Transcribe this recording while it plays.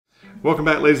Welcome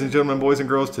back, ladies and gentlemen, boys and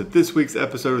girls, to this week's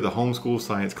episode of the Homeschool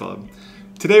Science Club.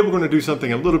 Today we're going to do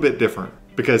something a little bit different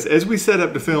because as we set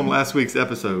up to film last week's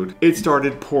episode, it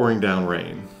started pouring down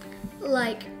rain.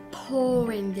 Like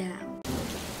pouring down.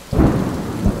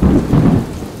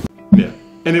 Yeah,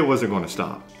 and it wasn't going to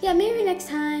stop. Yeah, maybe next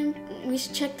time we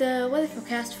should check the weather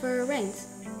forecast for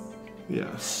rains.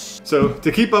 Yeah. So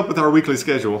to keep up with our weekly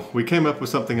schedule, we came up with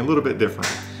something a little bit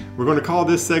different. We're going to call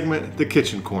this segment the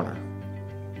Kitchen Corner.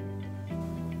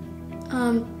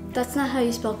 That's not how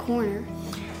you spell corner.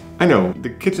 I know, the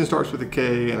kitchen starts with a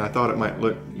K and I thought it might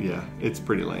look, yeah, it's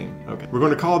pretty lame. Okay, we're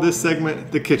going to call this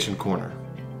segment the Kitchen Corner.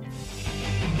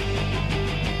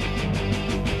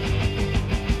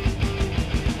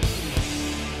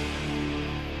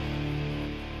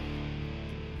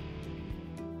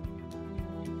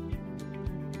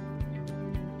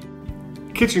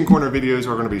 Kitchen Corner videos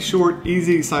are going to be short,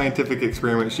 easy scientific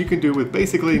experiments you can do with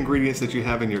basically ingredients that you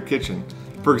have in your kitchen.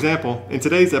 For example, in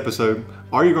today's episode,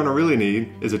 all you're going to really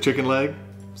need is a chicken leg,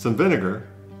 some vinegar,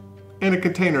 and a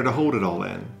container to hold it all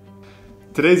in.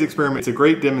 Today's experiment is a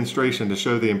great demonstration to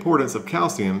show the importance of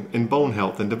calcium in bone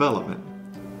health and development.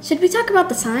 Should we talk about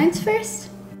the science first?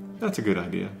 That's a good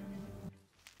idea.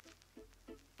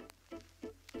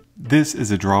 This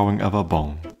is a drawing of a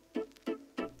bone.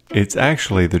 It's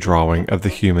actually the drawing of the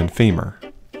human femur.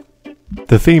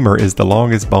 The femur is the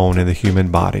longest bone in the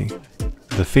human body.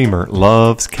 The femur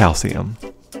loves calcium.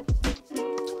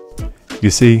 You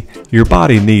see, your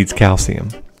body needs calcium.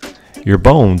 Your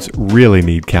bones really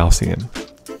need calcium.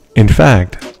 In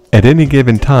fact, at any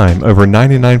given time, over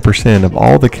 99% of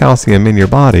all the calcium in your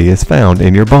body is found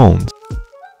in your bones.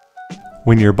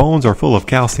 When your bones are full of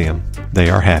calcium, they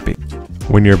are happy.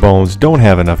 When your bones don't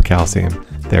have enough calcium,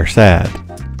 they're sad.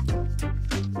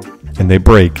 And they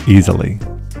break easily.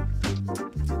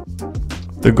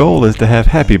 The goal is to have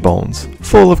happy bones,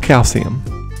 full of calcium.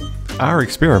 Our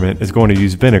experiment is going to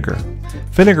use vinegar.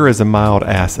 Vinegar is a mild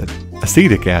acid,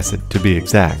 acetic acid to be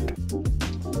exact.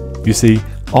 You see,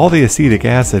 all the acetic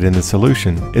acid in the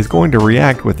solution is going to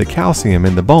react with the calcium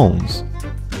in the bones.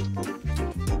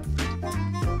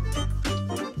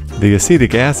 The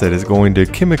acetic acid is going to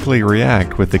chemically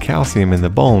react with the calcium in the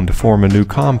bone to form a new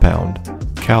compound,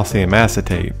 calcium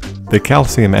acetate. The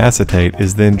calcium acetate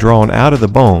is then drawn out of the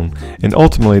bone and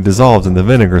ultimately dissolves in the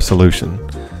vinegar solution,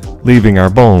 leaving our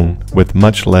bone with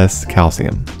much less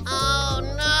calcium.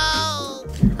 Oh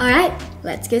no! Alright,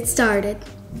 let's get started.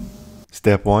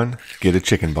 Step 1. Get a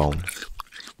chicken bone.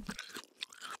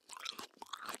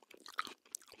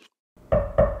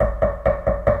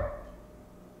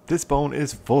 This bone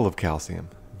is full of calcium,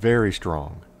 very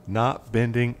strong, not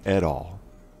bending at all.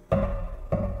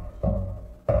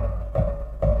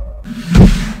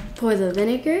 Pour the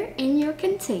vinegar in your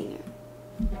container.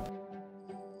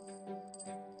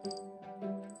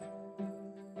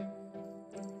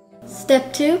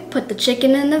 Step 2, put the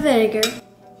chicken in the vinegar.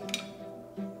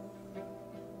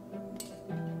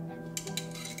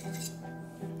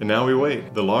 And now we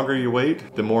wait. The longer you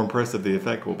wait, the more impressive the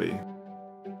effect will be.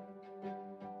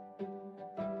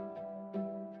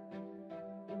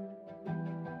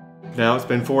 Now it's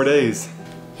been 4 days.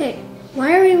 Hey,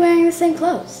 why are we wearing the same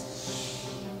clothes?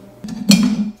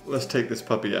 Let's take this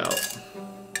puppy out.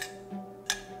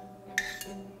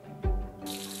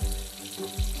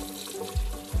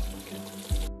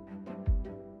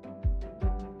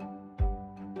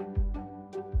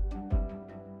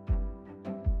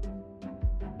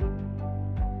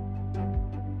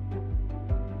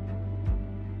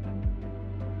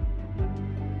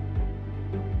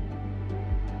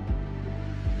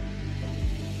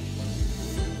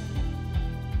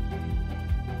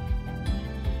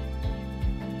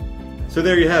 So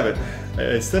there you have it,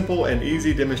 a simple and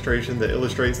easy demonstration that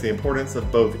illustrates the importance of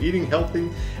both eating healthy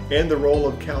and the role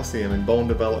of calcium in bone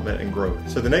development and growth.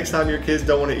 So the next time your kids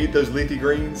don't want to eat those leafy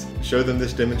greens, show them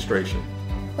this demonstration.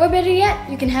 Or better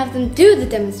yet, you can have them do the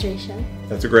demonstration.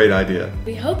 That's a great idea.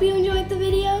 We hope you enjoyed the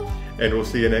video. And we'll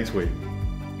see you next week.